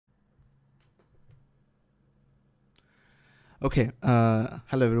Okay,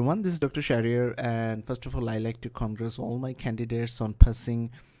 hello everyone. This is Dr. Shahriar, and first of all, I like to congratulate all my candidates on passing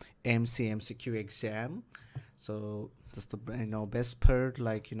AMC MCQ exam. So that's the best part.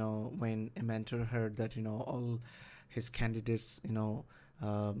 Like when a mentor heard that all his candidates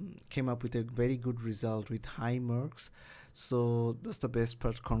came up with a very good result with high marks. So that's the best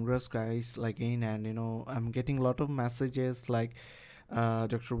part. Congrats, guys! Like again, and I'm getting a lot of messages like,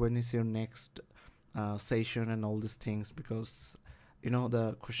 Doctor, when is your next session and all these things, because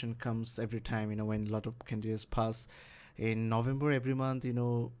the question comes every time when a lot of candidates pass in November every month.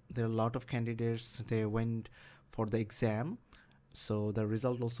 There are a lot of candidates, they went for the exam, so the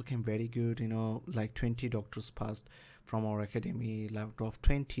result also came very good. Like 20 doctors passed from our academy, out of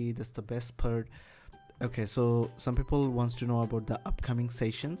 20. That's the best part. Okay, so some people wants to know about the upcoming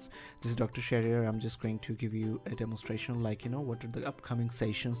sessions. This is Dr. Shahriar. I'm just going to give you a demonstration, like what are the upcoming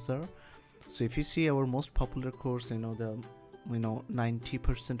sessions, sir. So if you see our most popular course, the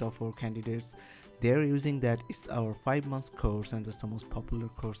 90% of our candidates, they're using that. It's our 5 months course, and that's the most popular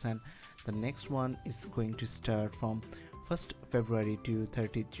course. And the next one is going to start from 1st February to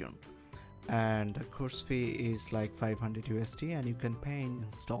 30th June, and the course fee is like 500 USD, and you can pay in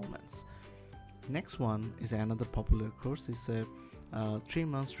installments. Next one is another popular course. It's a 3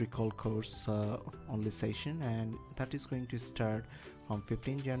 months recall course only session, and that is going to start from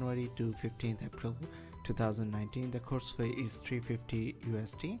 15th January to 15th April 2019. The course fee is 350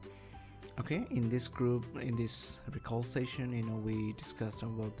 USD. Okay, in this group, in this recall session, we discussed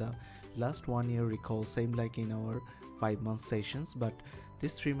about the last 1 year recall, same like in our 5 month sessions, but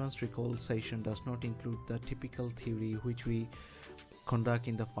this 3 months recall session does not include the typical theory which we conduct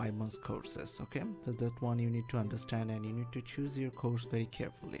in the 5 months courses. Okay, so that one you need to understand, and you need to choose your course very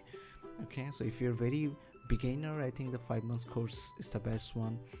carefully. Okay, so if you're very beginner, I think the 5 months course is the best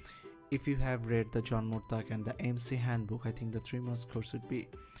one. If you have read the John Murtak and the AMC handbook, I think the 3 months course would be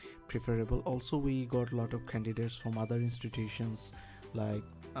preferable. Also, we got a lot of candidates from other institutions, like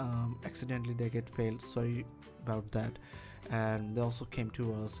accidentally they get failed, sorry about that, and they also came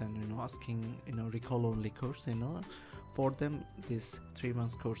to us and asking recall only course. For them, these 3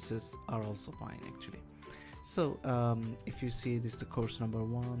 months courses are also fine actually. So if you see, this is the course number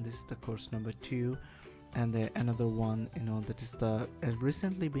 1, this is the course number 2, and another one that is the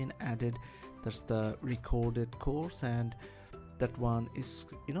recently been added, that's the recorded course. And that one is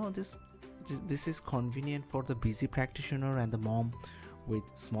this is convenient for the busy practitioner and the mom with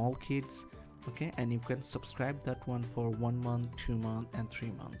small kids. Okay, and you can subscribe that one for 1 month, 2 months, and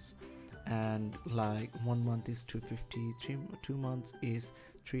 3 months. And like 1 month is 250, 2 months is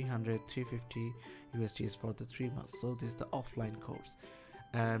 300, 350 USD is for the 3 months. So this is the offline course,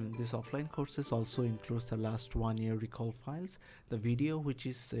 and this offline courses also includes the last 1 year recall files, the video which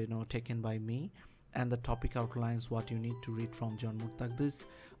is taken by me, and the topic outlines what you need to read from John Murtak. These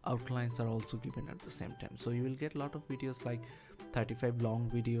outlines are also given at the same time, so you will get a lot of videos, like 35 long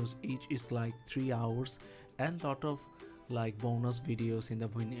videos, each is like 3 hours, and lot of like bonus videos in the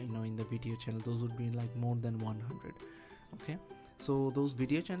in the video channel. Those would be like more than 100. Okay, so those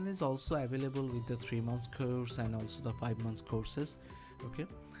video channel is also available with the 3 months course and also the 5 months courses. Okay,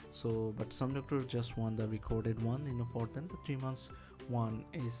 so but some doctors just want the recorded one. For them the 3 months one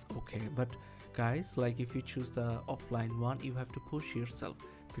is okay. But guys, like if you choose the offline one, you have to push yourself,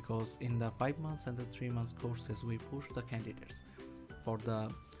 because in the 5 months and the 3 months courses, we push the candidates for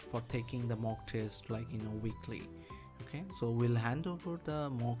taking the mock test, like weekly. Okay, so we'll hand over the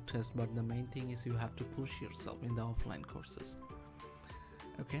mock test, but the main thing is you have to push yourself in the offline courses.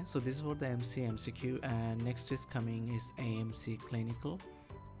 Okay, so this is for the MC MCQ, and next is coming is AMC clinical.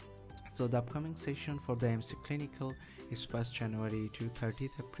 So the upcoming session for the MC clinical is 1st January to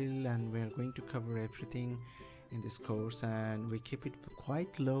 30th April, and we're going to cover everything in this course, and we keep it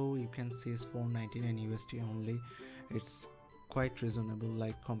quite low. You can see it's 499 USD only. It's quite reasonable,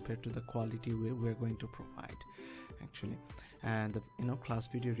 like compared to the quality we're going to provide actually. And the class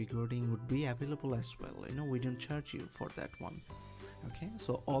video recording would be available as well. We don't charge you for that one. Okay,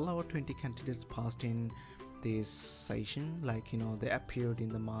 so all our 20 candidates passed in this session, like they appeared in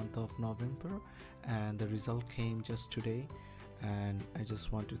the month of November, and the result came just today. And I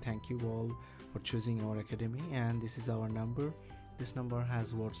just want to thank you all for choosing our academy. And this is our number. This number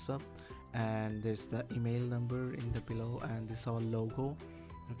has WhatsApp, and there's the email number in the below, and this is our logo.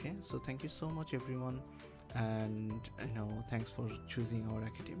 Okay, so thank you so much everyone, and thanks for choosing our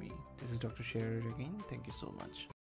academy. This is Dr. Shahriar again. Thank you so much.